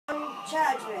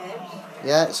charge, Rib?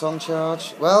 Yeah, it's on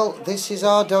charge. Well, this is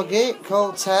our doggy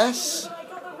called Tess.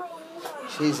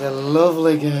 She's a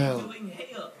lovely girl.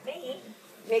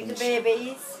 Make the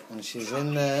babies. And she's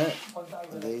in there.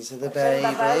 And these are the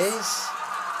babies.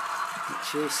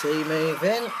 Which you'll see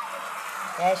moving.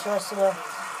 Yeah, show us some.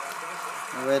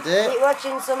 Ready? Keep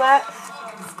watching some. Watch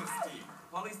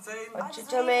your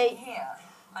tummy.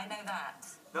 I know that.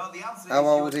 How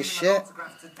old is she?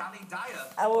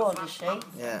 How old is she?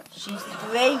 Yeah. She's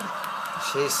 3.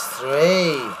 She's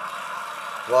 3.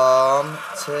 1,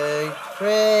 2, 3.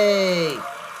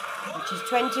 She's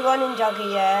 21 in doggy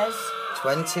years.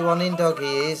 21 in doggy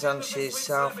years, and she's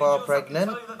how far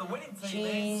pregnant?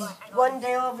 She's 1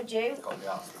 day overdue.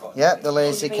 Yeah, the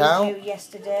lazy She's cow. been due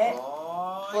yesterday.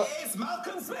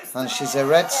 And she's a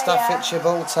red Staffordshire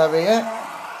Bull Terrier.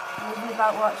 Moving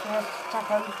about watching her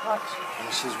tap on watch.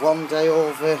 And she's 1 day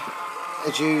over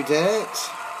a due date.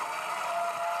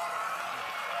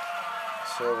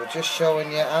 So we're just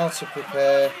showing you how to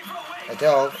prepare a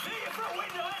dog.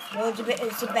 Loads of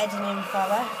bits of bedding in for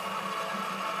her.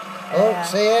 Oh,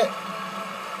 see it?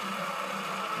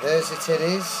 There's the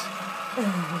titties.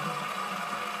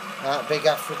 That big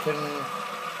African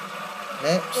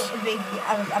nips. Big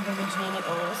Aborigine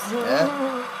nipples.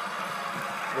 Yeah.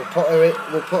 We'll put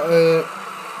her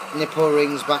nipple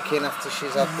rings back in after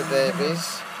she's had the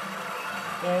babies.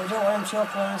 Yeah, we don't want them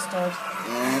choking on the stud.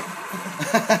 Yeah.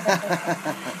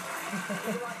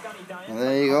 Well,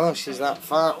 there you go, she's that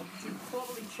fat.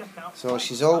 So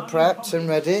she's all prepped and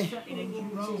ready.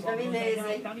 She's very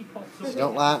lazy. She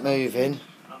don't like moving.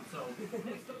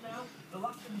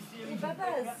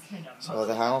 So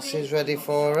the house is ready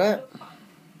for it.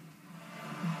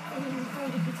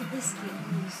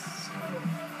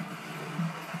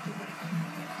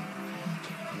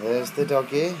 There's the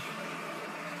doggy.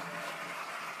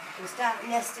 We'll start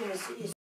nesting as